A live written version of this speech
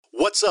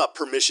What's up,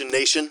 Permission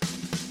Nation?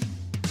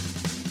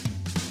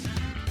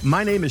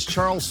 My name is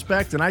Charles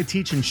Specht, and I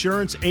teach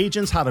insurance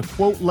agents how to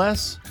quote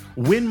less,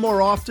 win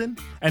more often,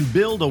 and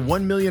build a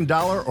 $1 million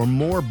or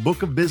more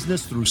book of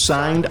business through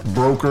signed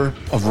broker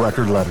of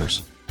record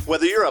letters.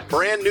 Whether you're a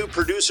brand new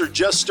producer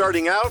just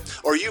starting out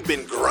or you've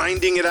been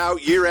grinding it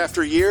out year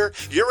after year,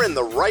 you're in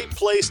the right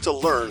place to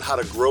learn how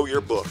to grow your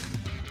book.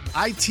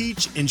 I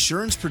teach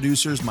insurance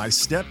producers my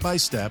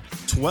step-by-step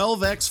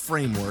 12X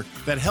framework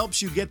that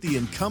helps you get the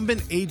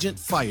incumbent agent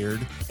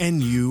fired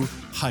and you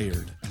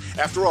hired.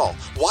 After all,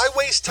 why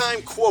waste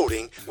time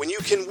quoting when you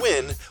can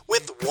win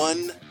with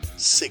one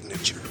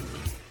signature?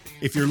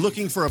 If you're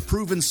looking for a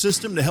proven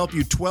system to help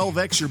you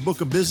 12X your book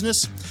of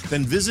business,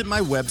 then visit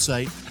my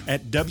website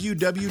at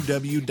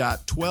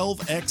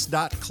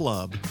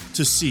www.12x.club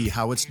to see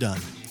how it's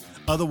done.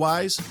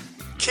 Otherwise,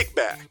 kick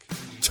back,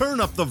 turn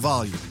up the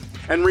volume,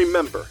 and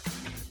remember,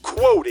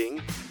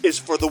 quoting is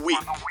for the weak.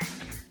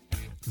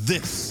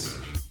 This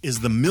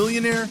is the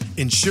Millionaire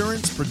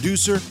Insurance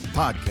Producer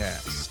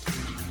Podcast.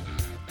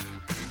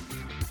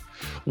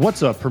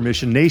 What's up,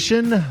 Permission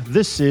Nation?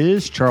 This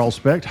is Charles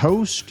Specht,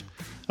 host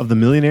of the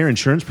Millionaire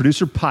Insurance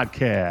Producer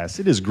Podcast.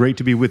 It is great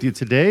to be with you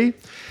today.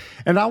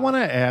 And I want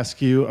to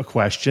ask you a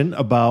question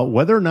about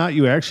whether or not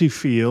you actually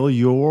feel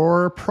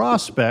your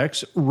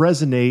prospects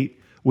resonate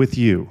with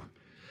you.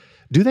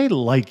 Do they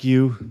like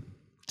you?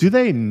 Do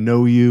they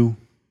know you?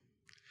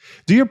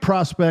 Do your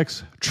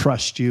prospects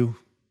trust you?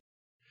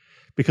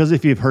 Because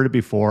if you've heard it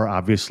before,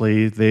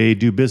 obviously, they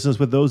do business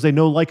with those they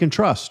know, like, and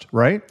trust,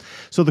 right?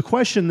 So the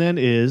question then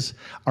is,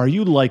 are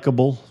you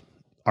likable?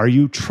 Are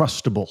you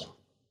trustable?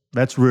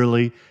 That's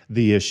really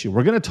the issue.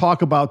 We're going to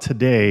talk about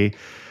today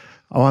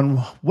on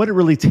what it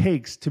really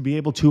takes to be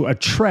able to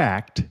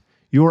attract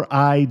your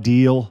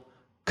ideal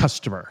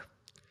customer.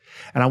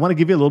 And I want to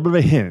give you a little bit of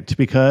a hint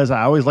because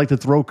I always like to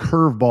throw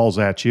curveballs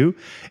at you.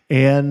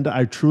 And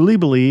I truly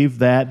believe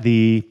that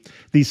the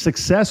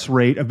success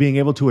rate of being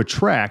able to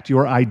attract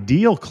your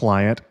ideal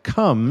client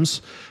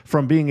comes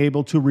from being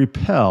able to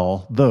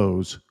repel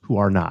those who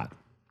are not.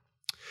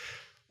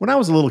 When I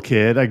was a little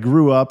kid, I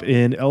grew up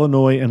in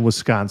Illinois and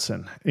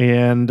Wisconsin.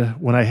 And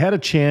when I had a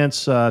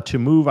chance to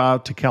move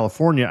out to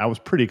California, I was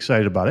pretty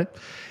excited about it.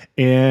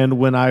 And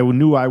when I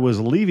knew I was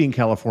leaving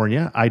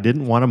California, I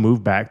didn't want to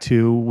move back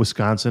to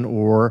Wisconsin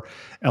or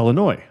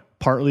Illinois,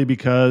 partly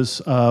because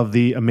of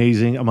the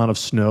amazing amount of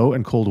snow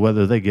and cold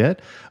weather they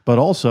get. But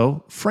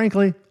also,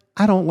 frankly,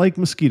 I don't like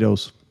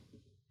mosquitoes.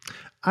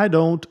 I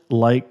don't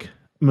like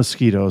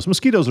mosquitoes.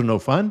 Mosquitoes are no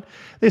fun.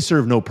 They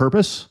serve no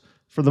purpose.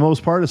 For the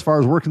most part, as far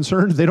as we're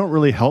concerned, they don't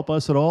really help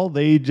us at all.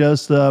 They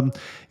just, I'm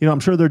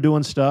sure they're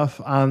doing stuff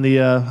on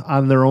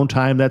their own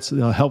time that's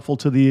helpful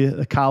to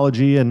the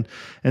ecology and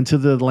to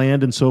the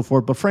land and so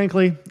forth. But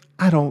frankly,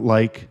 I don't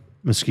like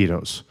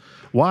mosquitoes.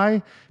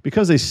 Why?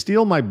 Because they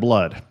steal my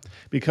blood.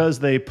 Because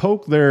they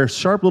poke their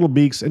sharp little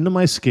beaks into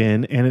my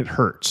skin and it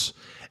hurts.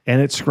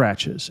 And it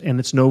scratches,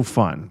 and it's no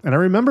fun. And I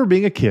remember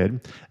being a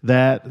kid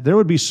that there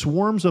would be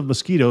swarms of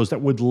mosquitoes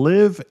that would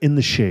live in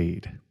the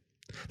shade.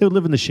 They would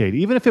live in the shade,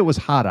 even if it was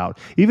hot out,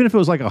 even if it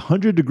was like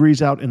 100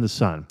 degrees out in the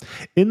sun.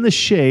 In the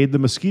shade, the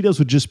mosquitoes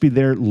would just be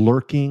there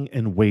lurking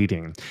and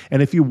waiting.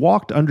 And if you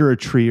walked under a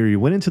tree or you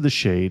went into the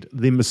shade,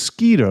 the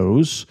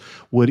mosquitoes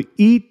would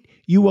eat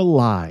you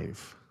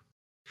alive.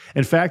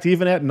 In fact,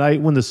 even at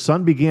night when the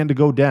sun began to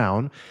go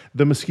down,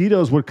 the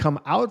mosquitoes would come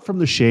out from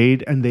the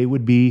shade and they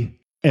would be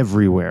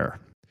everywhere.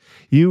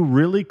 You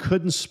really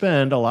couldn't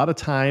spend a lot of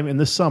time in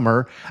the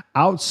summer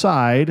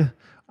outside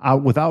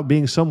without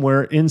being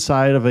somewhere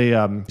inside of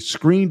a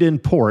screened-in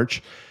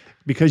porch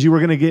because you were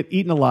going to get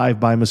eaten alive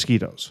by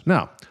mosquitoes.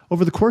 Now,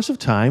 over the course of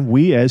time,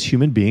 we as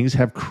human beings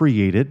have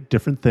created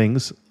different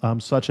things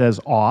such as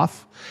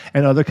off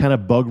and other kind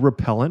of bug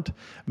repellent,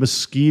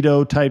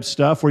 mosquito-type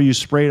stuff where you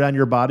spray it on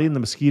your body and the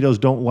mosquitoes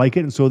don't like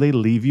it, and so they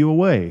leave you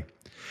away.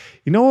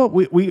 You know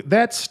what?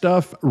 That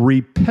stuff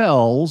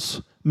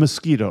repels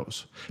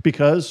mosquitoes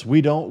because we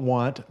don't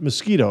want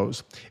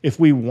mosquitoes. If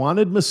we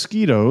wanted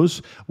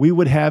mosquitoes, we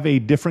would have a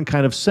different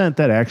kind of scent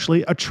that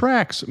actually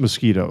attracts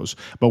mosquitoes,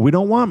 but we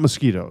don't want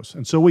mosquitoes.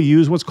 And so we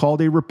use what's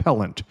called a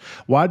repellent.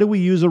 Why do we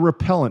use a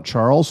repellent,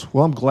 Charles?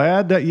 Well, I'm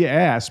glad that you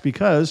asked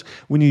because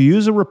when you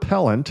use a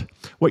repellent,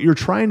 what you're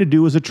trying to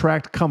do is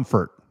attract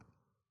comfort.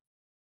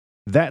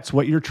 That's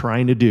what you're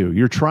trying to do.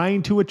 You're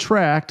trying to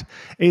attract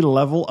a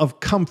level of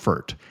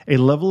comfort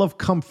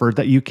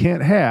that you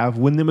can't have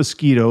when the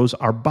mosquitoes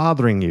are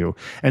bothering you.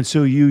 And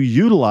so you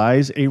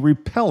utilize a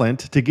repellent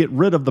to get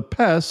rid of the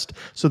pest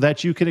so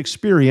that you can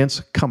experience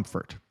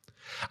comfort.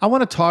 I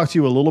want to talk to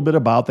you a little bit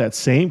about that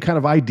same kind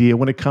of idea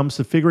when it comes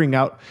to figuring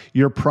out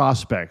your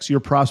prospects, your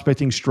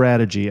prospecting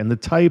strategy, and the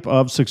type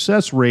of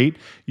success rate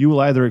you will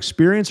either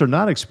experience or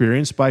not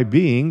experience by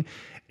being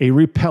a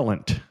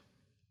repellent.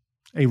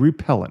 A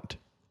repellent.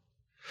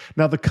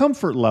 Now, the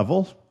comfort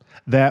level,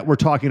 that we're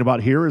talking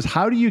about here is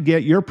how do you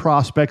get your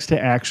prospects to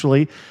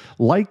actually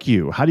like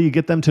you? How do you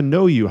get them to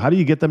know you? How do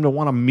you get them to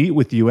want to meet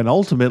with you and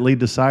ultimately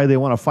decide they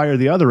want to fire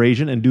the other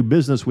agent and do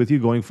business with you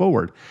going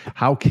forward?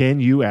 How can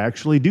you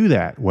actually do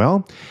that?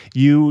 Well,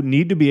 you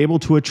need to be able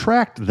to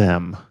attract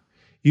them.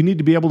 You need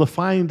to be able to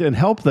find and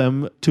help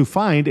them to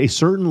find a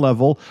certain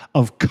level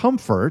of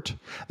comfort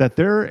that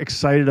they're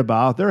excited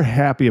about, they're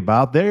happy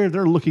about, they're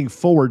looking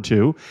forward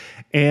to.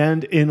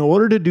 And in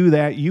order to do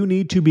that, you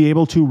need to be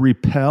able to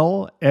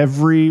repel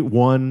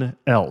everyone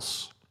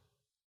else.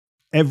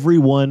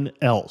 Everyone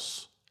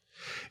else.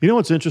 You know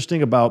what's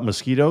interesting about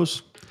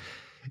mosquitoes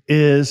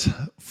is,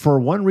 for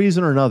one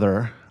reason or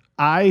another,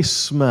 I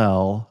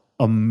smell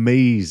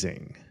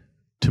amazing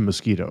to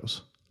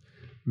mosquitoes.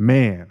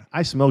 Man,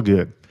 I smell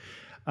good.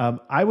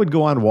 I would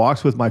go on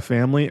walks with my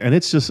family, and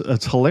it's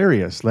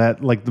hilarious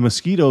that like the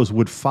mosquitoes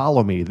would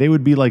follow me. They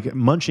would be like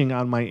munching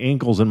on my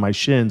ankles and my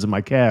shins and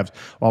my calves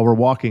while we're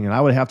walking, and I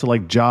would have to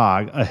like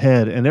jog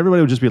ahead, and everybody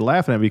would just be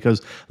laughing at me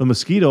because the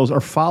mosquitoes are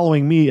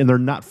following me and they're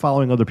not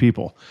following other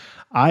people.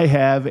 I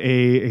have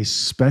a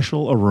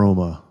special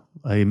aroma,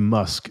 a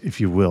musk, if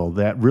you will,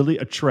 that really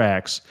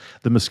attracts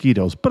the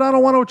mosquitoes. But I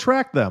don't want to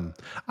attract them.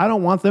 I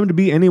don't want them to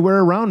be anywhere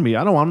around me.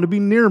 I don't want them to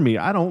be near me.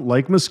 I don't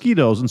like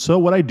mosquitoes. And so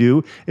what I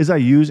do is I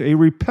use a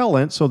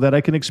repellent so that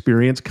I can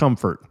experience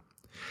comfort.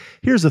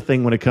 Here's the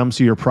thing when it comes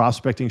to your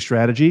prospecting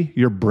strategy,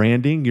 your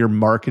branding, your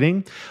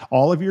marketing,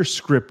 all of your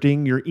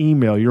scripting, your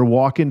email, your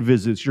walk-in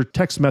visits, your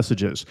text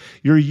messages,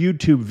 your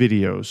YouTube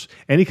videos,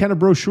 any kind of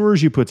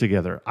brochures you put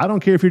together. I don't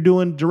care if you're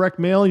doing direct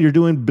mail, you're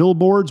doing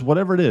billboards,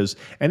 whatever it is.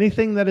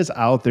 Anything that is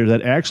out there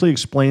that actually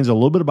explains a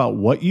little bit about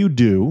what you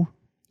do,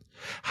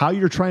 how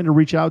you're trying to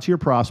reach out to your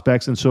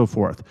prospects, and so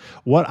forth.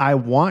 What I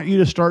want you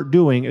to start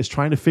doing is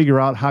trying to figure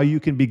out how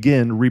you can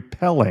begin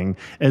repelling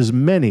as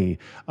many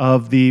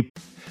of the...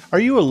 Are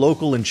you a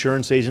local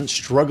insurance agent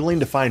struggling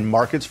to find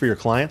markets for your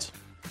clients?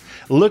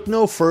 Look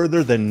no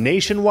further than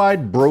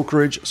Nationwide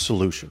Brokerage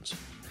Solutions.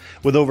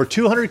 With over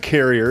 200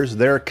 carriers,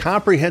 their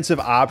comprehensive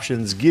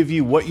options give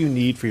you what you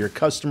need for your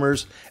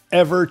customers'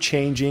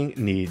 ever-changing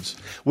needs.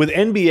 With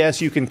NBS,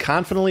 you can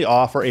confidently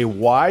offer a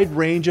wide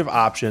range of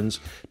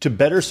options to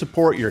better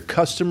support your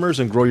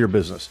customers and grow your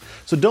business.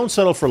 So don't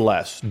settle for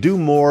less. Do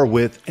more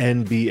with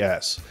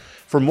NBS.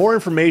 For more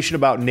information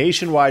about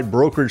Nationwide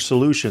Brokerage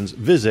Solutions,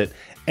 visit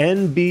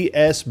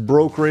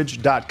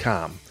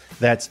nbsbrokerage.com.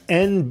 That's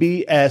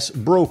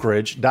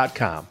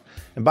nbsbrokerage.com.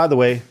 And by the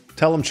way,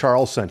 tell them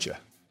Charles sent you.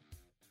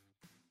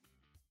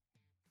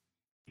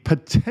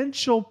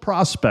 Potential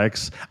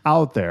prospects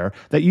out there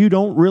that you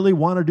don't really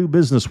want to do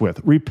business with.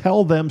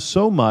 Repel them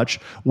so much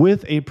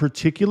with a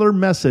particular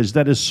message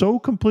that is so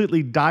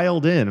completely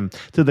dialed in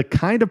to the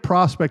kind of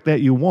prospect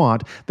that you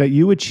want that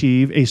you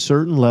achieve a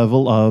certain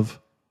level of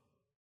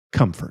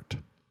comfort.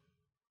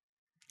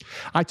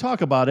 I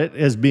talk about it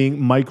as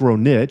being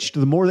micro-niched.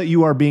 The more that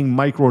you are being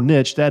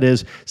micro-niched, that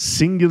is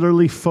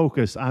singularly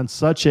focused on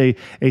such a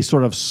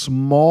sort of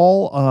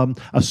small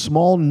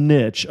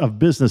niche of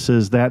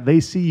businesses that they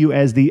see you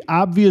as the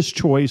obvious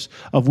choice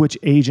of which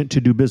agent to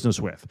do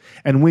business with.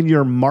 And when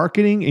your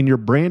marketing and your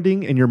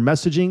branding and your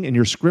messaging and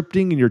your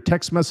scripting and your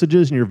text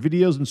messages and your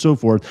videos and so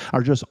forth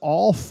are just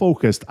all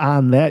focused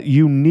on that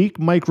unique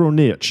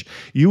micro-niche,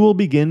 you will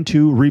begin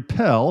to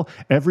repel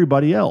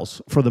everybody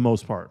else for the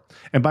most part.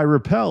 And by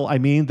repel, I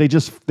mean they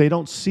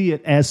don't see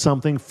it as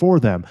something for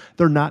them.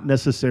 They're not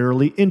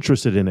necessarily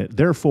interested in it.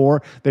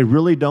 Therefore, they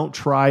really don't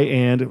try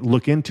and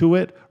look into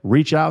it,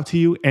 reach out to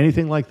you,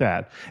 anything like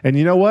that. And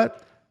you know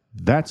what?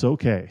 That's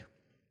okay.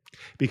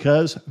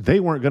 Because they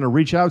weren't going to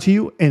reach out to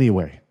you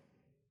anyway.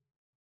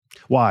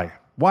 Why?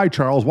 Why,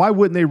 Charles? Why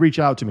wouldn't they reach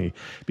out to me?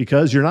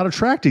 Because you're not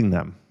attracting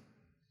them.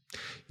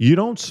 You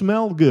don't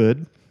smell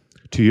good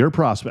to your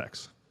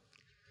prospects.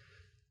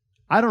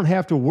 I don't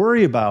have to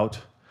worry about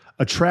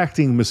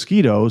attracting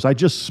mosquitoes. I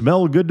just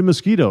smell good to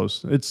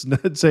mosquitoes. It's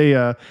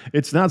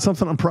not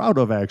something I'm proud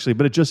of actually,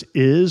 but it just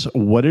is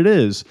what it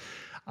is.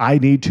 I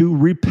need to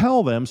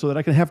repel them so that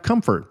I can have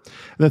comfort.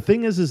 The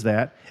thing is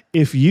that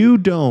if you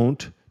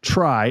don't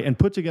try and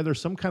put together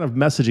some kind of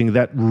messaging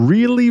that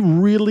really,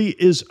 really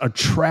is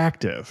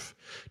attractive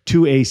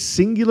to a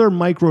singular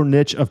micro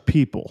niche of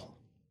people,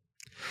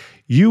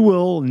 you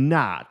will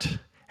not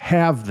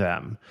have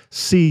them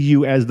see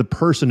you as the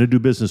person to do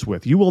business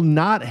with. You will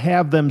not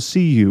have them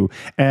see you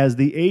as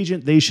the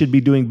agent they should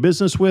be doing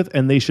business with,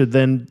 and they should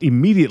then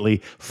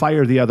immediately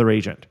fire the other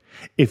agent.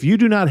 If you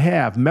do not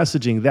have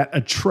messaging that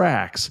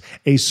attracts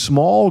a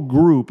small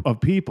group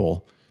of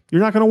people,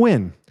 you're not going to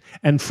win.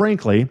 And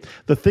frankly,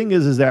 the thing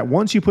is that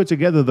once you put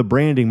together the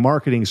branding,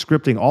 marketing,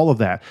 scripting, all of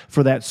that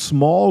for that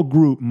small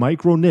group,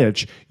 micro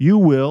niche, you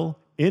will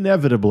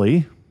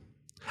inevitably,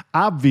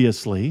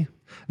 obviously,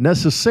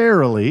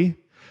 necessarily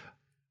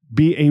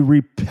be a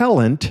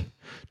repellent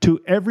to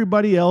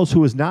everybody else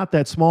who is not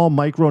that small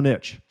micro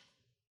niche,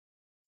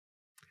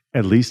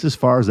 at least as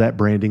far as that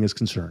branding is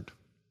concerned.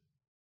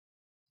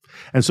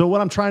 And so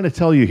what I'm trying to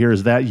tell you here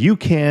is that you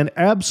can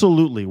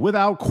absolutely,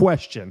 without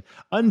question,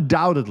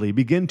 undoubtedly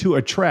begin to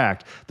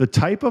attract the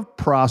type of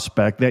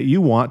prospect that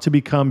you want to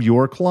become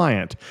your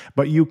client.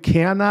 But you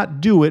cannot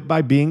do it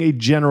by being a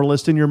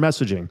generalist in your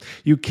messaging.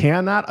 You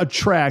cannot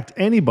attract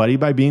anybody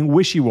by being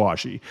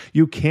wishy-washy.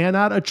 You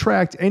cannot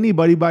attract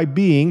anybody by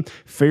being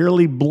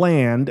fairly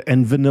bland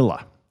and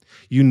vanilla.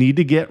 You need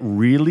to get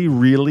really,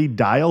 really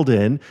dialed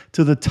in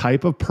to the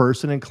type of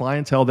person and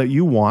clientele that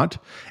you want.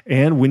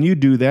 And when you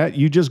do that,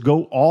 you just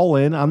go all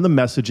in on the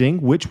messaging,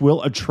 which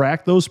will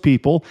attract those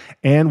people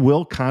and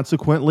will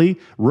consequently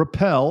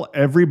repel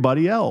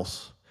everybody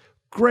else.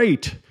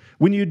 Great.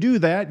 When you do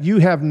that, you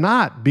have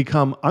not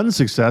become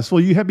unsuccessful.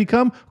 You have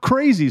become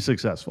crazy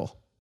successful,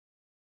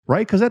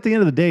 right? Because at the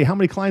end of the day, how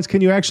many clients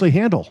can you actually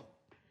handle?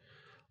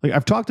 Like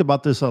I've talked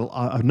about this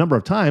a number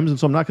of times, and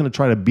so I'm not going to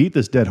try to beat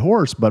this dead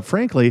horse, but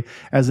frankly,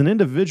 as an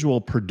individual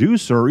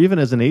producer or even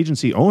as an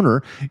agency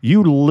owner,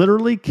 you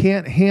literally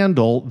can't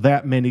handle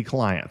that many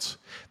clients.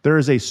 There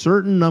is a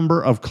certain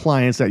number of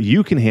clients that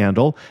you can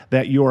handle,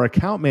 that your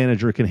account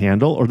manager can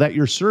handle, or that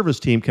your service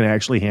team can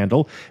actually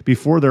handle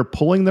before they're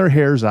pulling their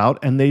hairs out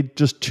and they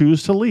just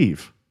choose to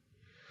leave.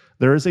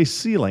 There is a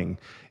ceiling.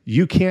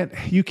 You can't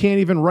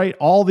even write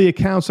all the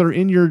accounts that are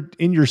in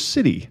your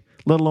city,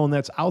 let alone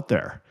that's out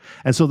there.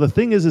 And so the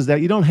thing is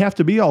that you don't have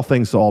to be all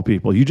things to all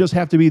people. You just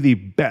have to be the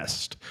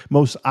best,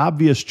 most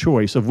obvious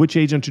choice of which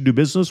agent to do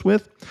business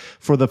with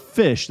for the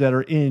fish that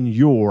are in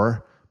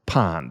your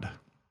pond.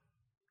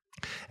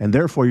 And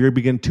therefore, you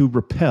begin to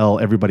repel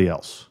everybody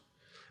else.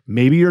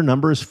 Maybe your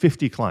number is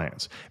 50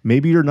 clients.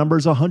 Maybe your number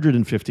is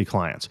 150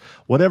 clients.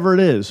 Whatever it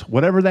is,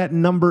 whatever that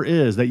number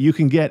is that you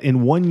can get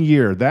in 1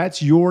 year,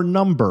 that's your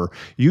number.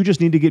 You just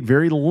need to get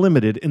very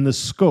limited in the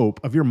scope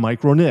of your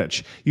micro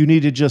niche. You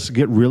need to just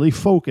get really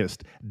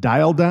focused,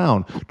 dial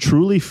down,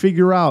 truly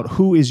figure out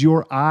who is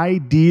your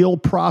ideal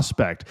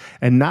prospect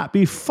and not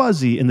be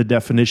fuzzy in the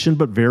definition,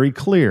 but very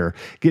clear.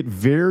 Get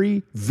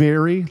very,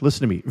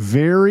 listen to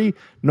me,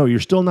 no,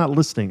 you're still not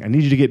listening. I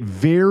need you to get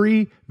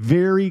very,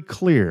 very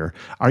clear.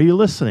 Are you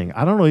listening?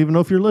 I don't even know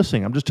if you're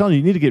listening. I'm just telling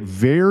you need to get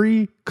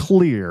very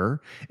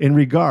clear in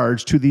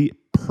regards to the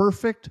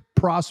perfect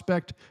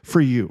prospect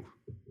for you.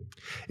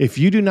 If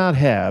you do not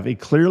have a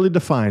clearly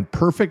defined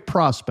perfect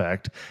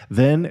prospect,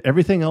 then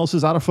everything else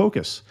is out of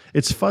focus.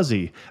 It's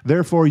fuzzy.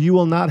 Therefore, you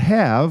will not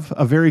have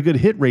a very good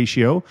hit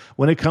ratio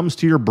when it comes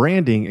to your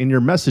branding and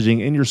your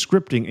messaging and your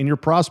scripting and your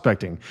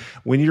prospecting.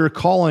 When you're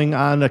calling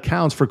on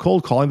accounts for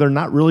cold calling, they're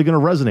not really going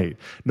to resonate.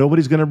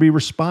 Nobody's going to be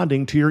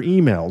responding to your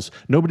emails.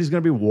 Nobody's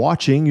going to be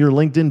watching your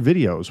LinkedIn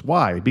videos.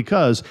 Why?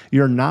 Because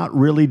you're not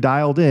really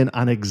dialed in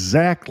on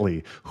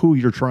exactly who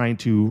you're trying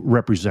to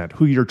represent,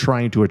 who you're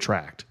trying to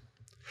attract.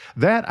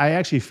 That, I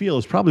actually feel,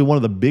 is probably one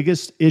of the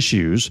biggest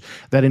issues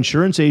that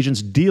insurance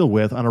agents deal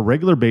with on a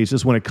regular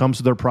basis when it comes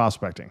to their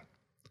prospecting.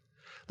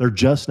 They're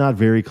just not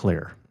very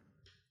clear.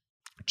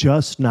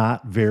 Just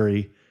not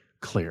very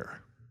clear.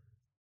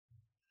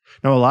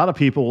 Now, a lot of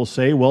people will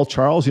say, well,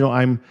 Charles,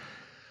 I'm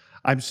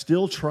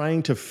still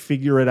trying to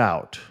figure it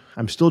out.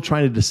 I'm still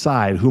trying to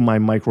decide who my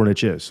micro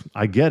niche is.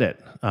 I get it.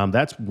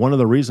 That's one of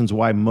the reasons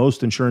why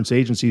most insurance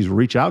agencies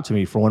reach out to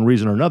me for one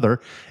reason or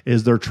another,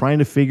 is they're trying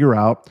to figure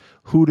out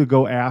who to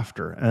go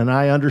after. And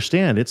I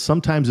understand it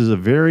sometimes is a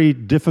very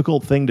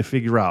difficult thing to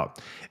figure out.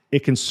 It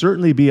can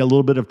certainly be a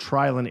little bit of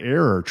trial and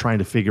error trying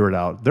to figure it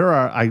out.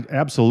 I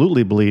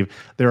absolutely believe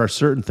there are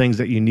certain things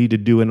that you need to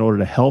do in order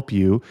to help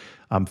you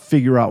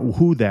figure out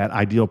who that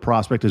ideal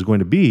prospect is going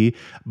to be.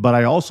 But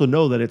I also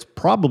know that it's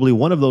probably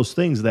one of those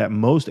things that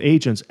most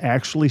agents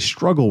actually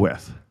struggle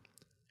with.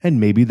 And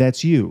maybe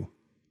that's you.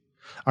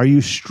 Are you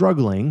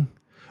struggling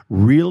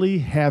really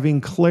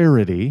having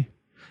clarity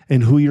in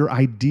who your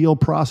ideal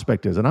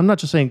prospect is? And I'm not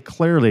just saying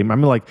clarity. I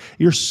mean, like,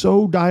 you're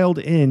so dialed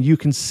in, you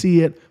can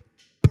see it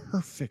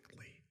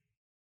perfectly.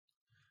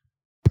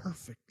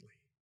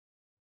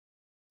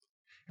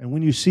 And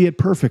when you see it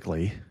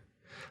perfectly,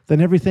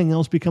 then everything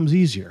else becomes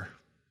easier.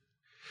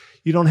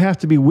 You don't have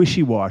to be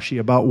wishy-washy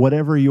about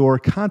whatever your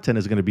content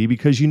is going to be,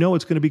 because you know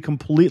it's going to be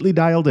completely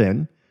dialed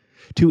in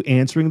to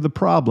answering the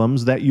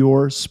problems that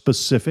your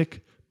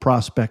specific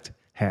prospect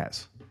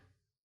has.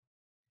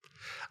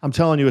 I'm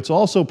telling you, it's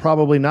also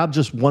probably not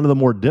just one of the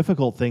more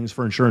difficult things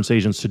for insurance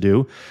agents to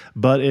do,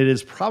 but it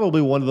is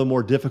probably one of the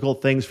more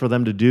difficult things for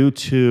them to do,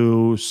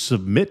 to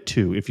submit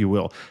to, if you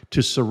will,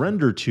 to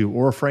surrender to,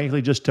 or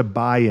frankly, just to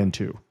buy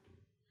into.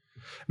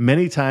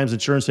 Many times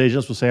insurance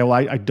agents will say, well,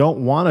 I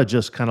don't want to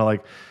just kind of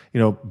like,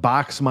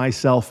 box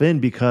myself in,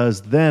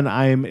 because then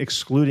I'm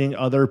excluding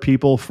other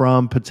people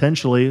from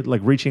potentially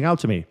like reaching out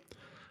to me.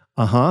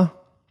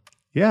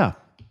 Yeah,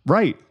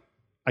 right.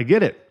 I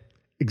get it.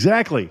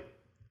 Exactly.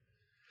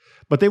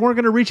 But they weren't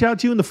going to reach out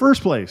to you in the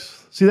first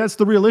place. See, that's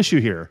the real issue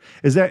here,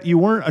 is that you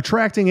weren't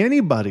attracting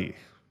anybody.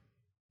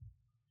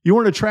 You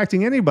weren't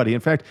attracting anybody.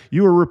 In fact,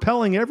 you were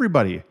repelling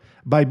everybody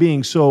by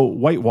being so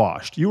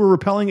whitewashed. You were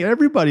repelling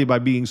everybody by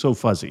being so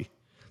fuzzy.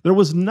 There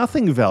was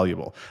nothing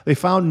valuable. They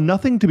found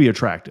nothing to be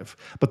attractive.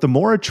 But the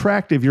more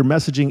attractive your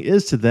messaging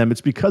is to them,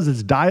 it's because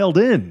it's dialed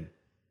in.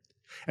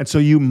 And so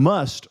you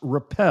must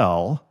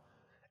repel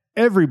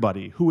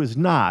everybody who is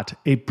not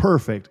a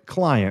perfect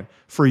client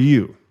for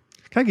you.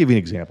 Can I give you an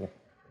example?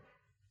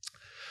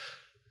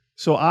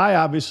 So I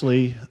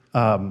obviously,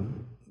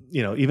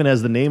 even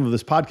as the name of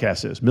this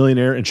podcast is,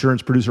 Millionaire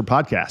Insurance Producer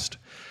Podcast,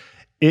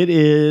 it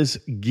is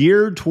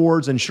geared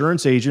towards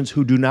insurance agents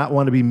who do not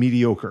want to be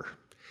mediocre.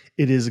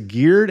 It is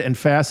geared and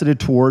faceted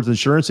towards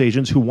insurance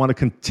agents who want to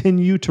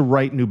continue to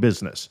write new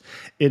business.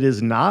 It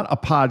is not a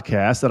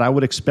podcast that I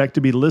would expect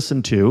to be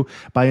listened to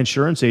by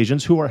insurance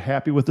agents who are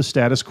happy with the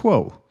status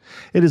quo.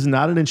 It is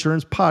not an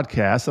insurance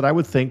podcast that I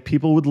would think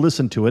people would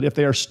listen to it if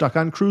they are stuck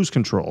on cruise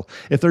control,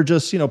 if they're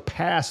just,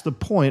 past the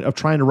point of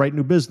trying to write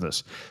new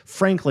business.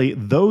 Frankly,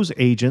 those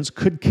agents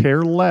could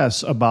care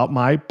less about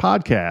my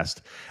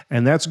podcast.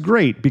 And that's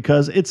great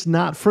because it's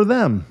not for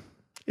them.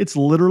 It's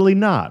literally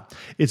not.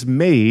 It's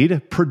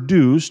made,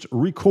 produced,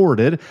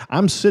 recorded.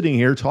 I'm sitting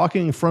here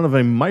talking in front of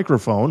a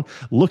microphone,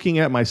 looking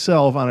at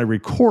myself on a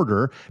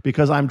recorder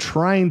because I'm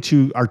trying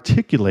to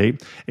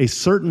articulate a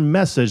certain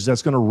message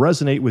that's going to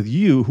resonate with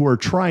you who are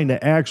trying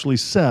to actually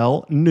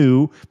sell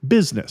new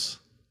business.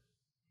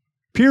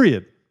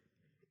 Period.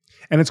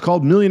 And it's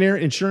called Millionaire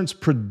Insurance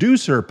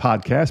Producer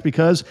Podcast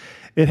because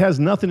it has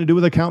nothing to do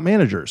with account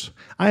managers.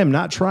 I am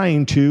not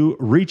trying to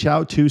reach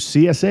out to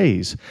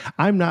CSAs.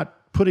 I'm not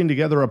putting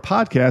together a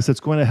podcast that's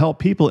going to help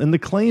people in the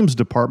claims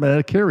department at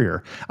a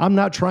carrier. I'm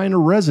not trying to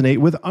resonate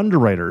with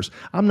underwriters.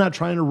 I'm not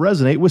trying to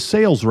resonate with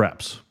sales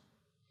reps.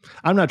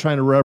 I'm not trying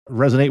to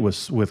resonate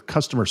with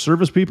customer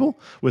service people,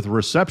 with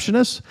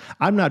receptionists.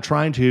 I'm not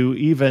trying to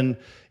even,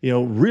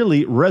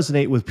 really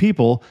resonate with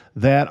people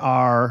that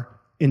are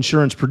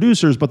insurance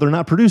producers, but they're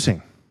not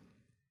producing.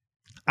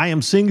 I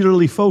am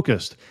singularly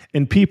focused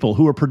in people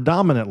who are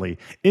predominantly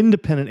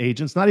independent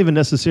agents, not even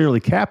necessarily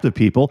captive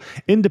people,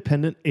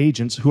 independent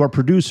agents who are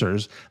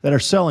producers that are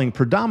selling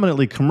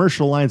predominantly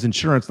commercial lines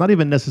insurance, not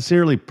even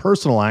necessarily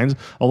personal lines,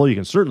 although you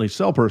can certainly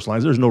sell personal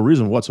lines. There's no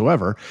reason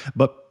whatsoever,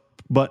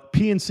 but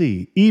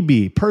P&C,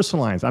 EB,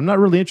 personal lines. I'm not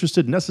really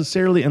interested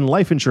necessarily in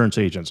life insurance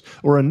agents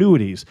or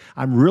annuities.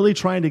 I'm really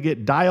trying to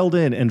get dialed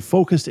in and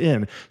focused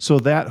in so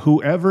that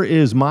whoever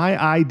is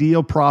my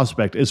ideal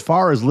prospect, as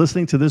far as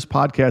listening to this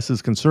podcast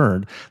is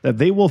concerned, that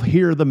they will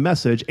hear the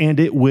message and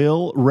it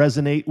will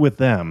resonate with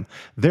them.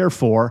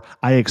 Therefore,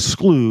 I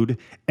exclude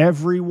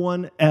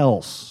everyone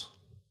else.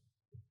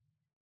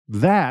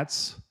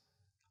 That's,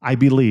 I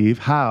believe,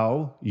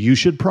 how you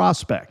should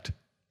prospect.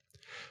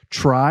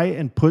 Try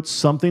and put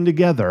something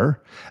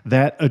together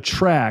that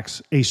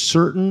attracts a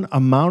certain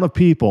amount of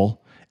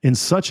people in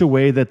such a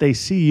way that they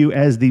see you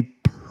as the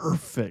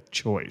perfect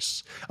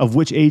choice of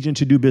which agent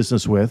to do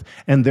business with,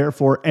 and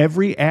therefore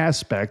every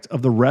aspect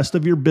of the rest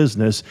of your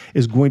business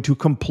is going to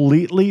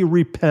completely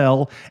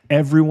repel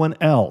everyone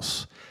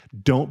else.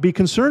 Don't be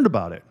concerned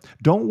about it.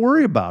 Don't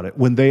worry about it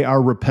when they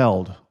are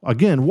repelled.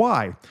 Again,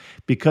 why?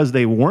 Because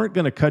they weren't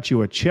going to cut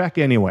you a check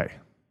anyway.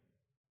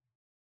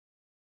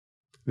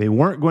 They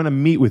weren't going to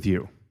meet with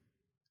you.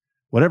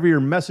 Whatever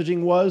your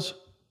messaging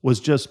was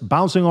just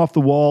bouncing off the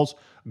walls,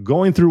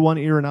 going through one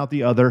ear and out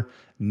the other.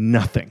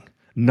 Nothing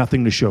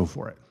to show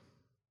for it.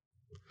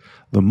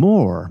 The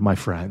more, my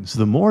friends,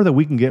 the more that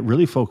we can get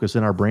really focused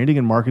in our branding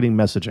and marketing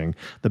messaging,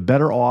 the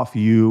better off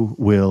you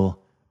will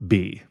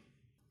be.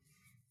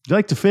 Do you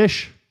like to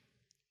fish?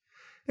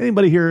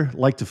 Anybody here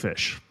like to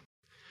fish?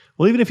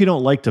 Well, even if you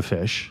don't like to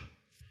fish,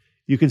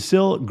 you can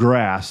still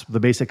grasp the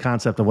basic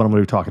concept of what I'm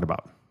going to be talking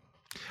about.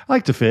 I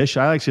like to fish.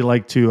 I actually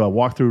like to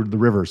walk through the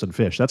rivers and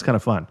fish. That's kind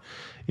of fun.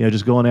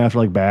 Just going after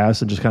like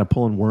bass and just kind of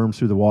pulling worms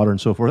through the water and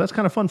so forth. That's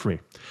kind of fun for me.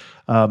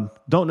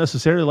 Don't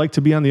necessarily like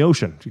to be on the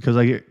ocean because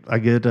I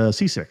get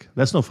seasick.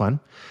 That's no fun.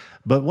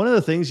 But one of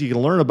the things you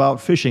can learn about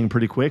fishing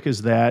pretty quick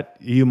is that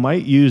you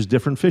might use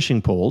different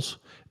fishing poles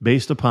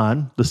based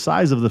upon the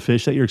size of the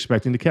fish that you're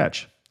expecting to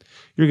catch.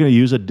 You're going to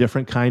use a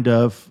different kind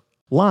of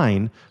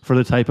line for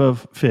the type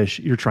of fish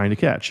you're trying to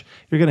catch.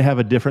 You're going to have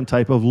a different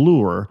type of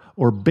lure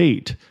or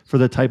bait for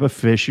the type of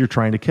fish you're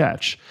trying to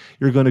catch.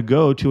 You're going to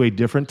go to a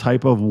different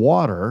type of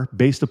water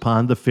based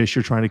upon the fish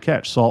you're trying to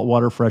catch.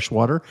 Saltwater,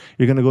 freshwater.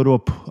 You're going to go to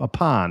a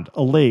pond,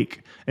 a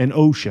lake, an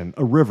ocean,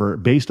 a river,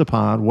 based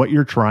upon what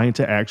you're trying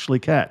to actually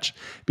catch.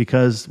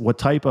 Because what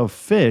type of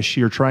fish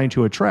you're trying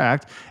to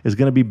attract is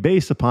going to be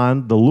based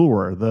upon the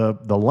lure,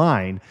 the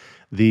line,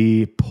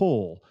 the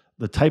pull,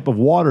 the type of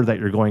water that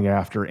you're going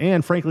after,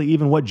 and frankly,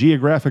 even what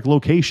geographic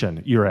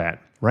location you're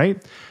at,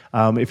 right?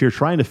 If you're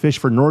trying to fish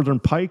for northern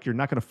pike, you're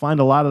not going to find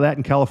a lot of that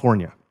in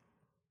California.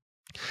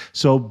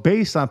 So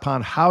based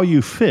upon how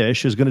you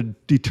fish is going to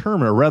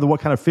determine, or rather what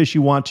kind of fish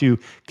you want to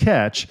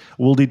catch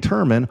will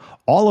determine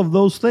all of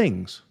those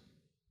things.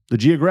 The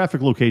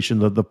geographic location,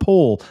 the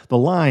pole, the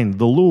line,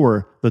 the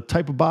lure, the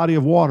type of body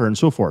of water, and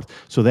so forth,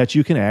 so that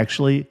you can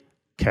actually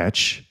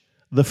catch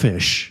the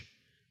fish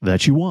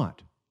that you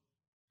want.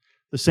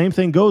 The same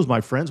thing goes, my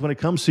friends, when it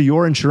comes to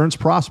your insurance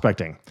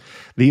prospecting.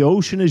 The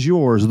ocean is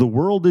yours. The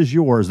world is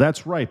yours.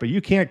 That's right. But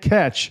you can't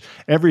catch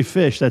every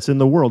fish that's in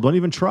the world. Don't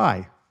even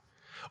try.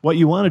 What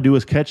you want to do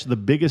is catch the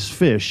biggest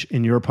fish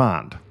in your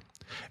pond.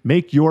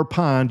 Make your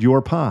pond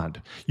your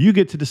pond. You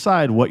get to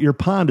decide what your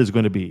pond is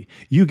going to be.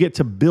 You get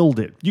to build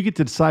it. You get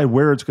to decide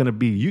where it's going to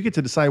be. You get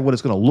to decide what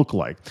it's going to look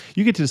like.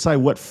 You get to decide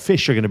what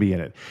fish are going to be in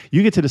it.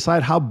 You get to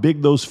decide how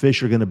big those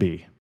fish are going to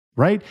be,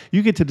 right?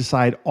 You get to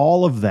decide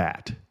all of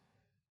that.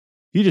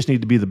 You just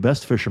need to be the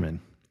best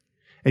fisherman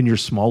in your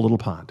small little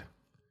pond.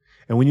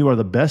 And when you are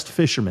the best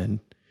fisherman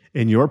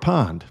in your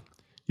pond,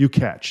 you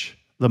catch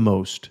the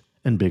most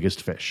and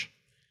biggest fish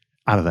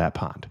out of that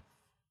pond.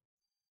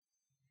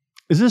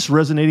 Is this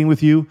resonating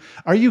with you?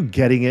 Are you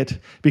getting it?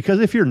 Because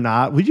if you're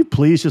not, would you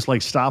please just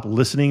stop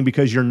listening,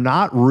 because you're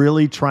not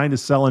really trying to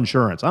sell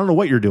insurance. I don't know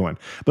what you're doing,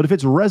 but if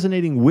it's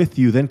resonating with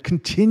you, then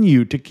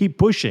continue to keep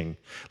pushing.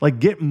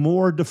 Get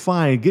more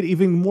defined, get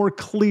even more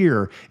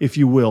clear, if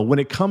you will, when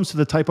it comes to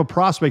the type of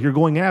prospect you're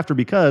going after,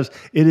 because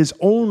it is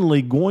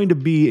only going to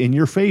be in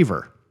your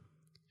favor.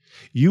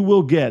 You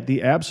will get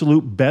the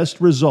absolute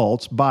best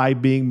results by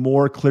being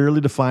more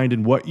clearly defined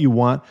in what you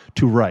want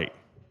to write.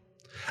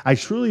 I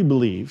truly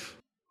believe,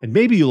 and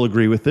maybe you'll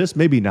agree with this,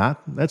 maybe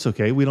not. That's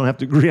okay. We don't have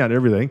to agree on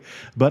everything.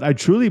 But I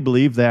truly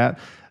believe that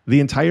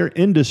the entire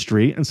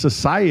industry and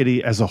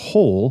society as a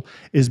whole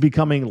is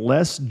becoming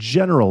less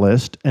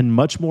generalist and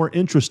much more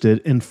interested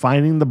in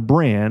finding the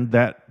brand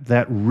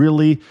that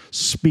really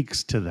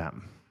speaks to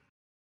them,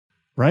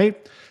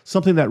 right?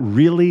 Something that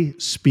really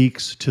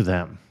speaks to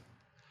them.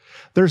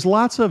 There's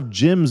lots of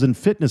gyms and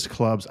fitness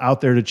clubs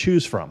out there to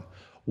choose from.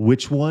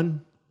 Which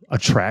one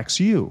attracts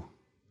you?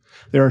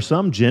 There are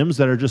some gyms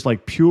that are just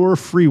pure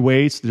free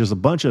weights. There's a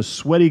bunch of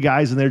sweaty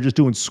guys in there just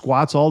doing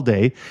squats all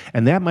day,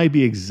 and that might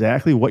be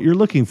exactly what you're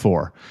looking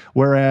for.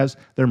 Whereas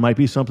there might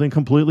be something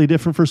completely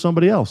different for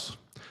somebody else.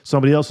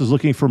 Somebody else is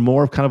looking for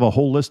more of kind of a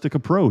holistic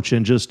approach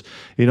and just,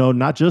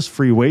 not just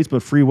free weights,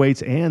 but free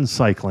weights and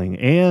cycling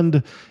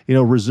and,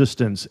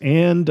 resistance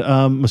and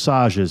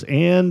massages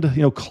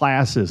and,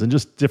 classes and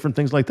just different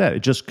things like that.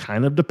 It just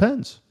kind of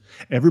depends.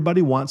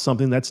 Everybody wants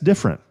something that's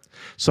different.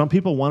 Some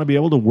people want to be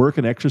able to work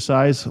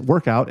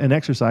out and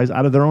exercise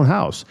out of their own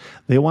house.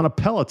 They want a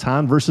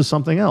Peloton versus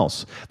something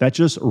else. That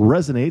just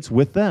resonates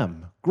with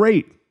them.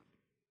 Great.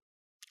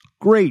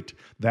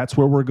 That's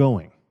where we're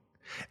going.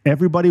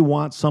 Everybody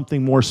wants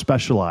something more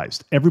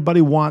specialized.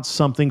 Everybody wants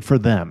something for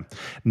them.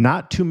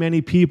 Not too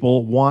many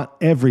people want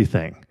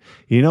everything.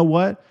 You know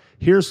what?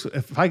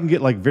 If I can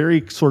get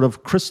very sort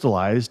of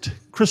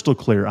crystal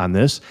clear on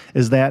this,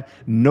 is that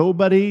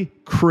nobody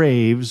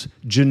craves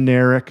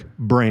generic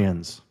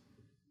brands.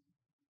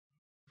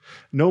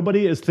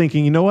 Nobody is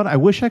thinking, you know what? I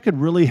wish I could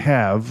really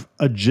have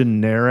a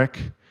generic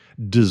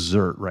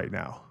dessert right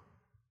now.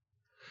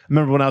 I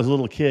remember when I was a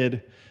little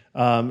kid,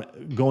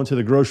 going to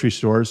the grocery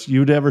stores, you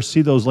would ever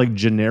see those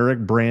generic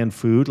brand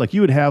food. You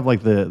would have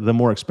the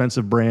more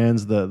expensive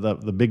brands,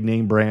 the big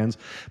name brands,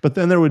 but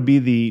then there would be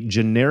the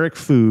generic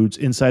foods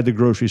inside the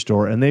grocery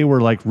store, and they were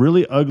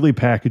really ugly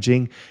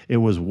packaging. It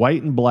was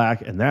white and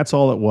black, and that's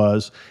all it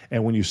was.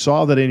 And when you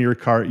saw that in your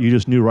cart, you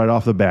just knew right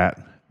off the bat,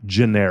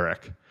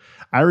 generic.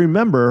 I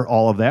remember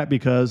all of that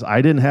because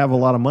I didn't have a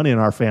lot of money in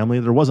our family.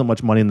 There wasn't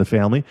much money in the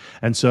family.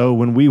 And so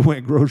when we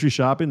went grocery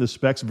shopping, the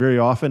specs very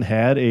often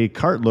had a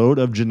cartload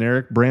of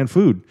generic brand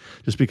food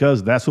just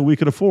because that's what we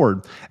could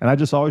afford. And I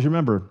just always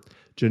remember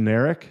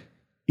generic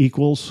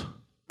equals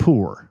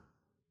poor.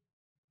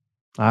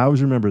 I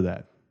always remember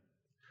that.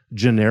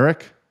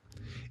 Generic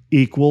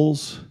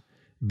equals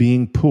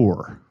being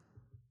poor.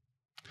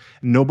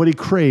 Nobody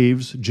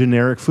craves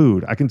generic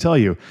food. I can tell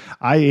you,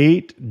 I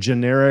ate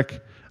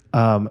generic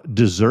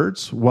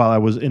desserts while I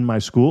was in my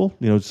school.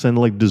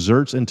 Send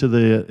desserts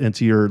into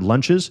your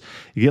lunches.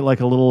 You get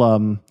a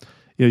little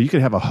you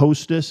could have a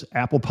Hostess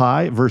apple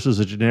pie versus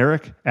a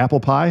generic apple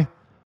pie.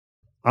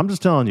 I'm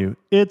just telling you,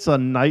 it's a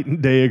night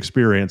and day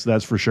experience,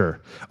 that's for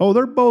sure. Oh,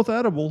 they're both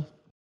edible.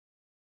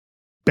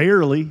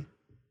 Barely.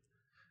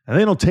 And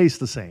they don't taste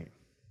the same.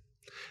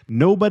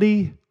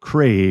 Nobody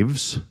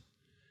craves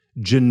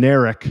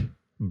generic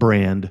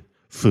brand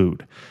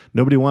food.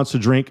 Nobody wants to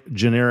drink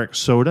generic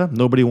soda.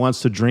 Nobody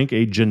wants to drink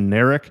a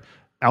generic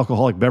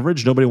alcoholic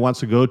beverage. Nobody wants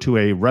to go to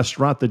a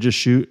restaurant that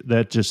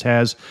just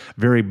has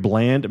very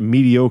bland,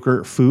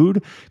 mediocre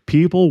food.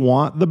 People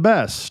want the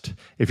best.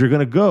 If you're going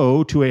to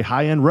go to a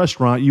high-end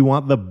restaurant, you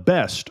want the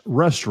best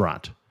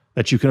restaurant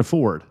that you can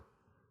afford.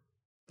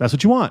 That's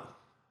what you want.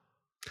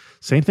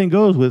 Same thing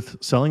goes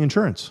with selling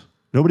insurance.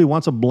 Nobody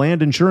wants a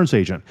bland insurance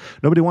agent.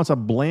 Nobody wants a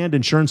bland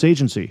insurance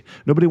agency.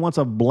 Nobody wants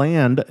a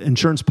bland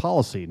insurance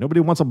policy. Nobody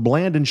wants a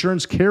bland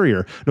insurance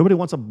carrier. Nobody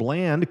wants a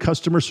bland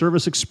customer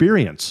service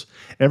experience.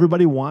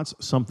 Everybody wants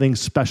something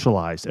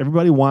specialized.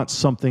 Everybody wants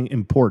something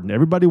important.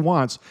 Everybody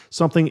wants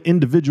something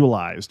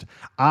individualized.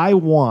 I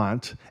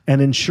want an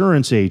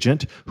insurance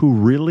agent who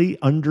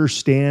really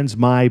understands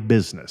my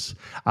business.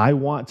 I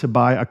want to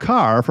buy a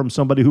car from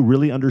somebody who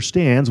really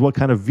understands what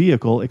kind of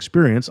vehicle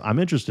experience I'm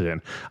interested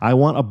in. I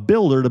want a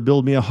builder to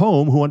build me a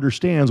home who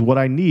understands what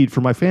I need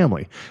for my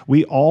family.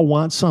 We all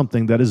want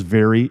something that is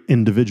very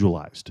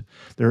individualized.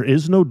 There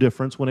is no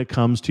difference when it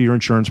comes to your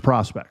insurance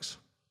prospects.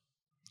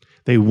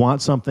 They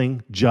want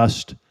something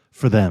just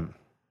for them.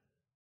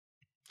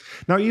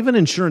 Now, even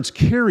insurance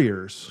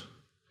carriers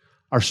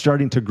are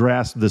starting to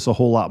grasp this a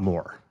whole lot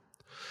more,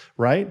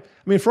 right?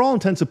 I mean, for all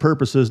intents and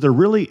purposes, there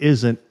really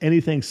isn't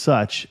anything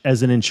such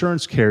as an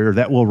insurance carrier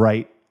that will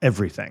write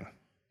everything.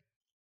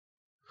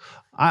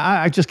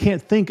 I just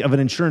can't think of an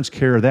insurance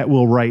carrier that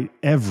will write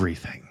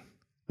everything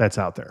that's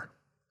out there.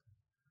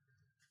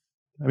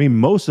 I mean,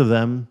 most of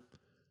them,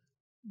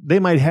 they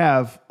might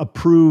have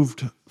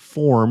approved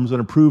forms and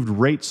approved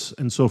rates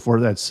and so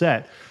forth that's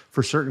set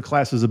for certain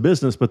classes of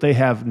business, but they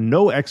have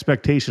no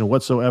expectation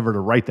whatsoever to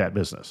write that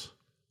business.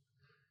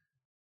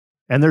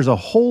 And there's a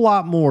whole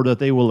lot more that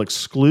they will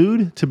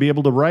exclude to be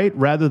able to write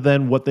rather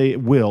than what they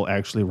will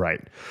actually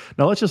write.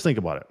 Now, let's just think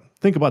about it.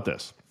 Think about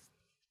this.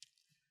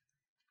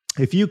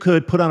 If you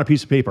could put on a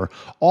piece of paper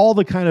all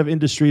the kind of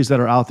industries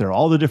that are out there,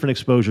 all the different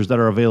exposures that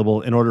are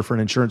available in order for an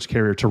insurance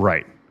carrier to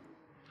write,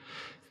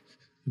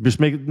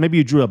 maybe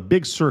you drew a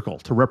big circle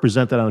to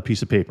represent that on a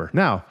piece of paper.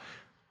 Now,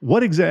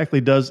 what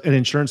exactly does an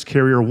insurance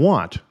carrier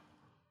want?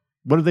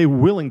 What are they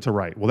willing to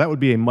write? Well, that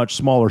would be a much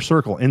smaller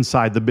circle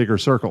inside the bigger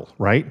circle,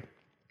 right?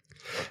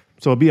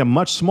 So it'd be a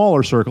much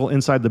smaller circle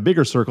inside the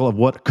bigger circle of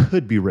what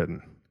could be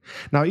written.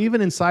 Now,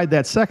 even inside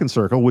that second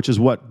circle, which is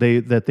what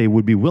they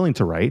would be willing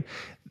to write,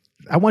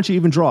 I want you to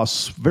even draw a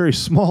very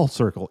small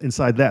circle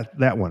inside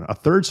that one, a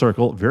third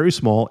circle, very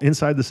small,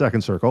 inside the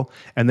second circle,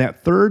 and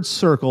that third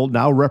circle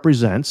now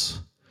represents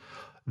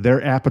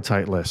their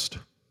appetite list,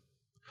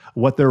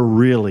 what they're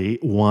really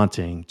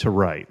wanting to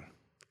write.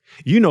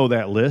 You know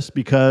that list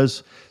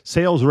because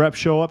sales reps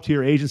show up to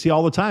your agency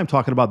all the time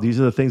talking about these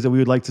are the things that we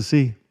would like to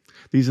see.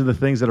 These are the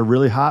things that are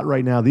really hot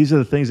right now. These are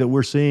the things that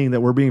we're seeing that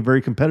we're being very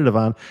competitive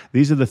on.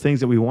 These are the things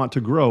that we want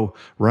to grow,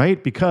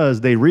 right? Because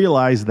they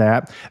realize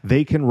that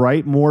they can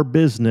write more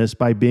business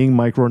by being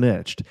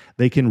micro-niched.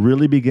 They can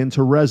really begin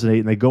to resonate,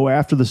 and they go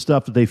after the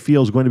stuff that they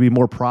feel is going to be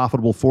more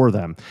profitable for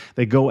them.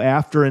 They go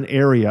after an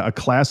area, a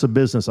class of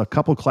business, a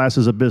couple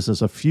classes of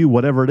business, a few,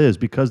 whatever it is,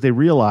 because they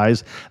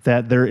realize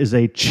that there is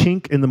a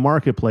chink in the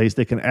marketplace.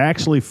 They can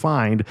actually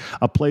find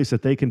a place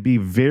that they can be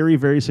very,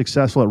 very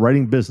successful at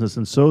writing business,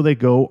 and so they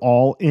go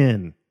all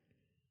in.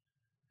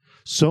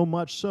 So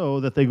much so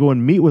that they go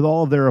and meet with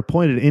all of their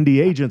appointed indie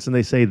agents and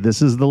they say,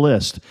 this is the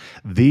list.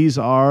 These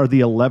are the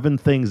 11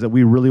 things that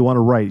we really want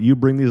to write. You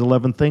bring these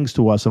 11 things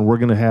to us and we're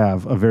going to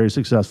have a very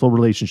successful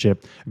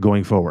relationship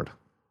going forward.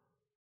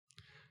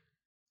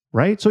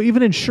 Right? So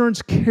even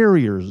insurance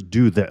carriers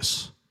do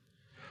this.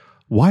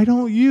 Why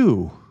don't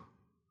you?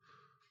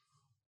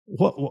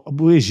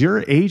 What is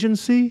your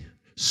agency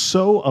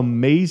so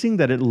amazing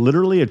that it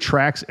literally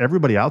attracts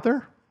everybody out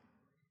there?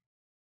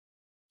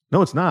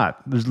 No, it's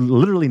not. There's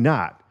literally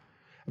not.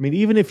 I mean,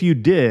 even if you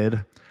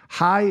did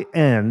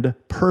high-end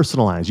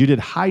personal lines, you did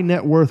high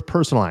net worth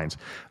personal lines,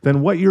 then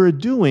what you're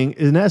doing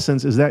in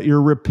essence is that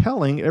you're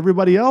repelling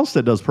everybody else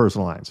that does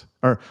personal lines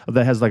or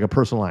that has like a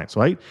personal lines,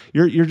 right?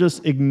 You're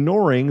just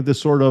ignoring the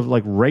sort of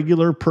like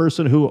regular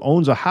person who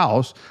owns a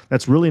house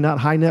that's really not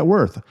high net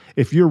worth.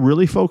 If you're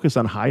really focused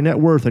on high net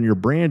worth and your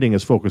branding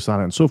is focused on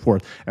it and so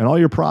forth and all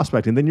your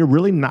prospecting, then you're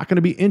really not going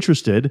to be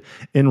interested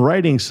in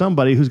writing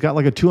somebody who's got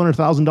like a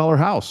 $200,000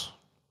 house.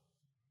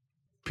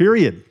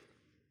 Period.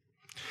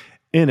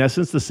 In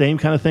essence, the same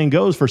kind of thing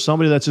goes for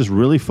somebody that's just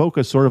really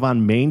focused sort of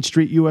on Main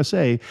Street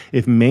USA.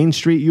 If Main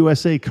Street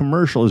USA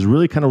commercial is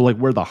really kind of like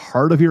where the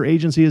heart of your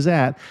agency is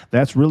at,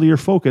 that's really your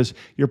focus,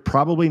 you're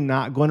probably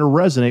not going to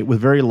resonate with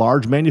very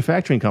large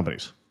manufacturing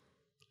companies.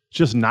 It's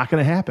just not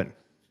going to happen.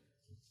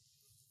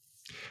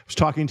 I was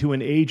talking to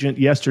an agent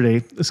yesterday.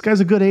 This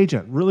guy's a good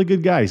agent, really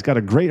good guy. He's got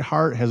a great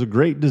heart, has a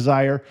great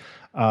desire,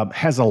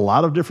 has a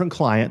lot of different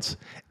clients,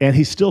 and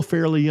he's still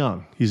fairly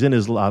young. He's in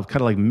his kind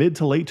of like mid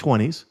to late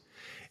 20s.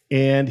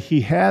 And he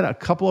had a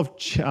couple of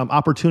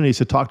opportunities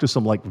to talk to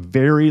some like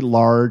very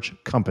large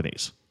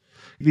companies.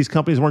 These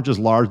companies weren't just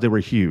large, they were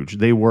huge.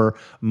 They were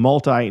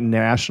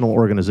multinational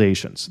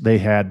organizations. They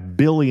had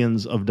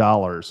billions of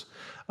dollars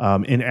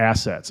in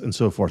assets and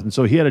so forth. And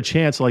so he had a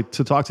chance like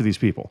to talk to these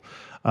people.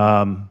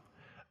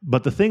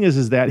 But the thing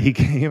is that he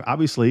came,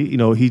 obviously, you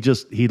know,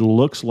 he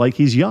looks like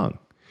he's young.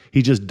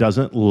 He just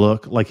doesn't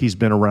look like he's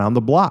been around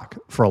the block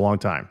for a long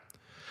time.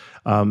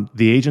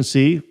 The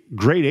agency,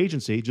 great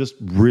agency, just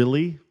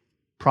really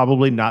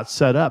probably not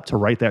set up to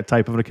write that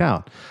type of an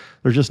account.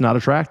 They're just not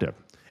attractive.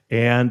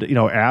 And, you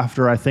know,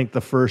 after I think the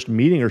first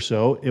meeting or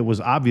so, it was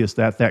obvious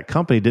that that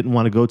company didn't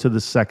want to go to the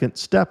second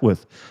step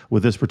with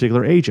this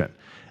particular agent.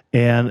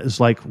 And it's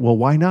like, well,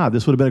 why not?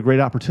 This would have been a great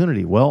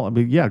opportunity. Well, I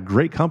mean, yeah,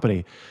 great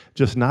company,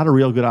 just not a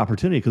real good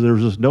opportunity because there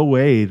was just no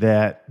way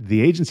that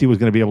the agency was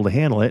going to be able to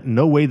handle it.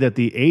 No way that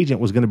the agent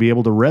was going to be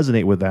able to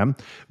resonate with them.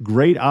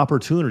 Great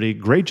opportunity,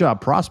 great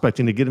job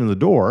prospecting to get in the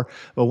door.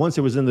 But once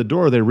it was in the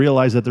door, they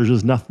realized that there's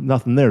just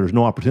nothing there. There's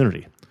no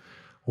opportunity.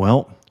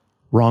 Well,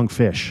 wrong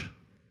fish.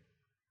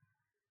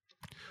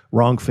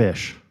 Wrong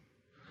fish.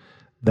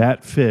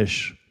 That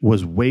fish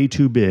was way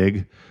too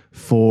big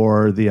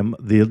for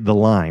the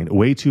line,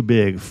 way too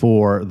big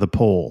for the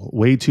pole,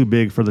 way too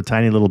big for the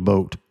tiny little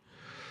boat.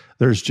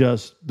 There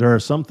are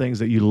some things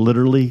that you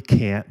literally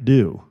can't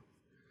do,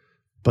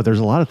 but there's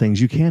a lot of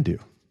things you can do.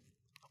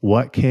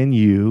 What can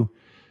you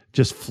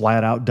just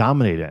flat out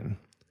dominate in?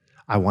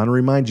 I want to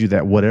remind you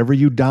that whatever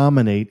you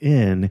dominate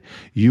in,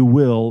 you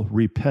will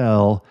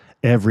repel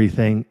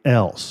everything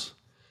else.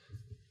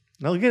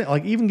 Now, again,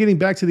 like even getting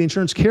back to the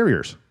insurance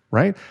carriers,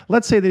 right?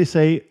 Let's say they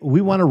say,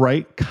 we want to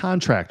write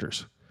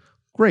contractors.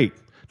 Great.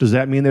 Does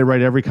that mean they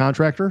write every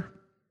contractor?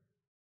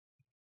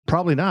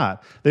 Probably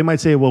not. They might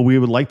say, well, we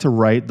would like to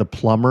write the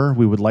plumber.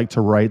 We would like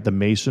to write the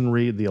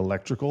masonry, the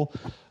electrical.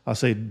 I'll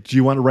say, do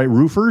you want to write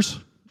roofers?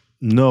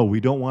 No, we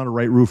don't want to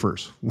write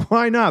roofers.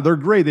 Why not? They're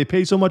great. They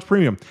pay so much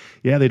premium.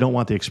 Yeah, they don't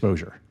want the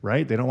exposure,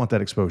 right? They don't want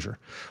that exposure.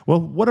 Well,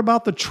 what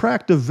about the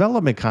tract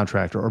development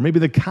contractor or maybe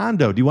the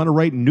condo? Do you want to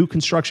write new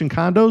construction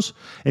condos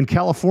in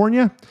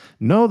California?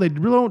 No, they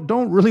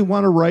don't really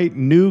want to write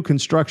new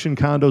construction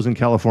condos in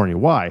California.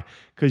 Why?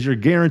 Because you're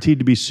guaranteed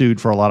to be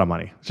sued for a lot of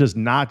money. It's just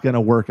not going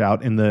to work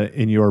out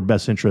in your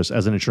best interest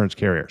as an insurance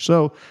carrier.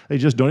 So they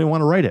just don't even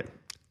want to write it.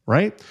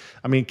 Right?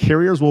 I mean,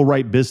 carriers will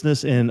write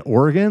business in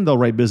Oregon. They'll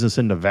write business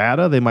in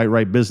Nevada. They might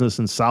write business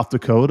in South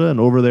Dakota and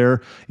over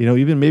there,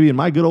 even maybe in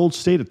my good old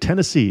state of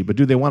Tennessee. But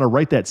do they want to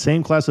write that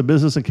same class of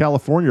business in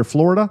California or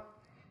Florida?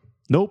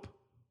 Nope.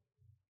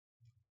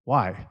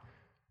 Why?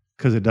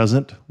 Because it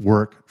doesn't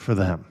work for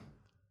them.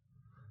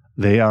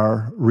 They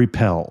are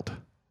repelled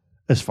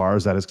as far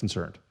as that is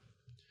concerned.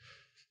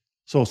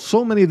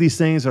 So many of these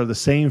things are the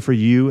same for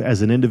you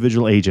as an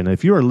individual agent.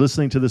 If you are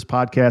listening to this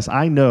podcast,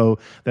 I know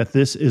that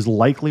this is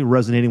likely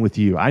resonating with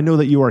you. I know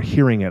that you are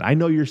hearing it. I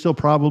know you're still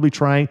probably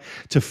trying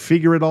to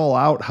figure it all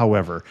out,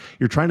 however.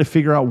 You're trying to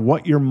figure out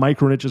what your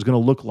micro niche is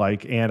going to look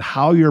like and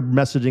how your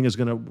messaging is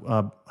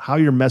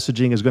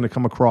going to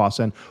come across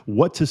and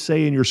what to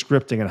say in your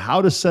scripting and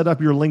how to set up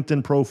your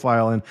LinkedIn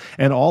profile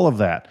and all of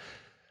that.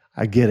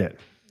 I get it.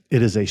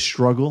 It is a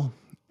struggle.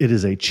 It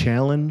is a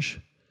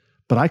challenge.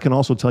 But I can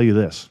also tell you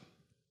this.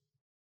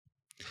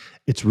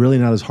 It's really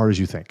not as hard as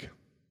you think.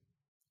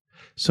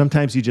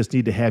 Sometimes you just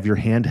need to have your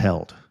hand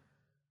held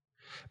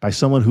by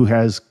someone who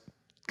has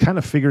kind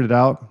of figured it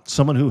out,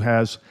 someone who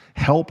has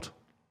helped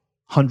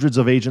hundreds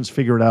of agents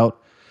figure it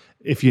out.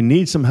 If you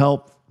need some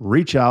help,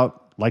 reach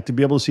out. I'd like to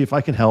be able to see if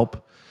I can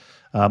help.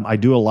 I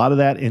do a lot of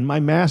that in my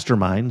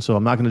mastermind, so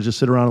I'm not going to just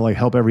sit around and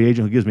help every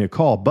agent who gives me a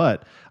call,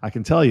 but I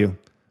can tell you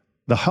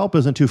the help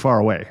isn't too far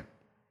away.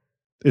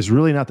 It's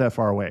really not that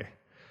far away.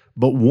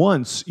 But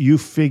once you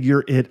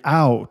figure it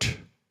out,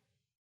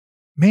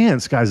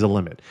 man, sky's the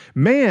limit.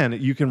 Man,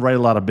 you can write a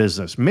lot of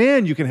business.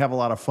 Man, you can have a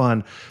lot of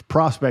fun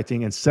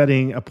prospecting and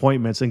setting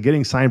appointments and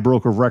getting signed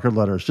broker of record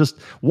letters.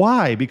 Just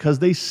why? Because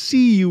they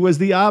see you as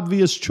the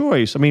obvious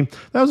choice. I mean,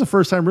 that was the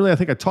first time really I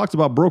think I talked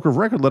about broker of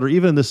record letter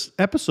even in this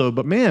episode.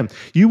 But man,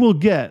 you will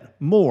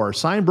get more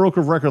signed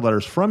broker of record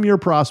letters from your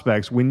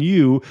prospects when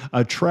you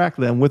attract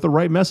them with the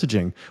right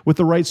messaging, with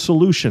the right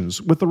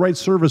solutions, with the right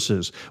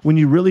services. When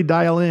you really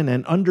dial in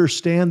and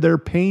understand their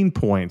pain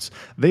points,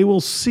 they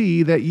will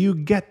see that you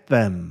get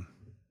them.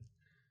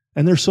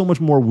 And they're so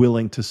much more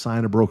willing to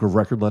sign a broker of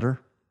record letter.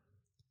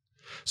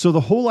 So the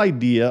whole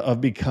idea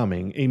of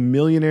becoming a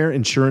millionaire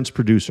insurance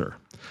producer,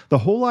 the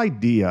whole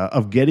idea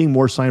of getting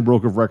more signed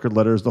broker of record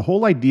letters, the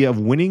whole idea of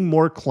winning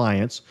more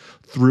clients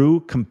through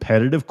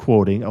competitive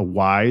quoting, a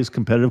wise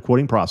competitive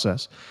quoting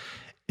process,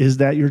 is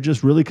that you're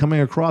just really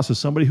coming across as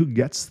somebody who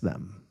gets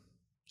them,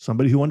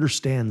 somebody who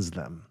understands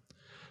them,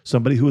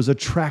 somebody who is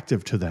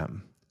attractive to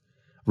them,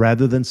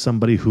 rather than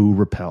somebody who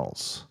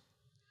repels.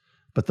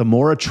 But the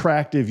more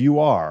attractive you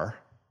are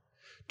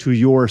to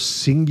your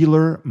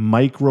singular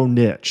micro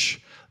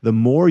niche, the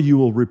more you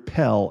will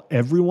repel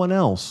everyone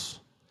else.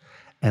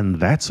 And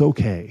that's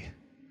okay.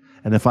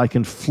 And if I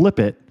can flip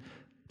it,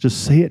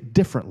 just say it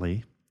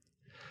differently,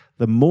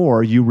 the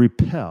more you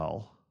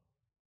repel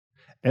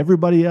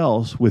everybody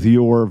else with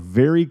your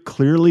very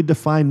clearly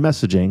defined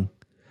messaging,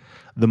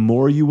 the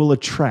more you will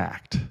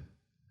attract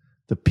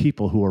the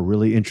people who are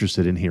really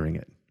interested in hearing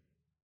it.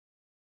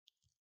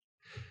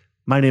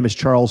 My name is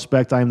Charles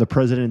Specht. I am the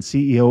president and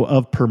CEO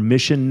of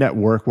Permission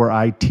Network, where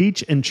I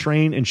teach and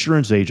train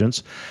insurance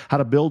agents how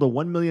to build a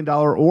 $1 million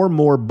or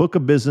more book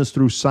of business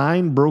through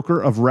signed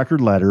broker of record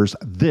letters.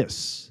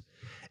 This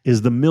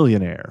is the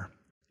Millionaire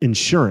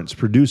Insurance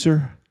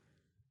Producer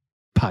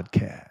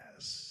Podcast.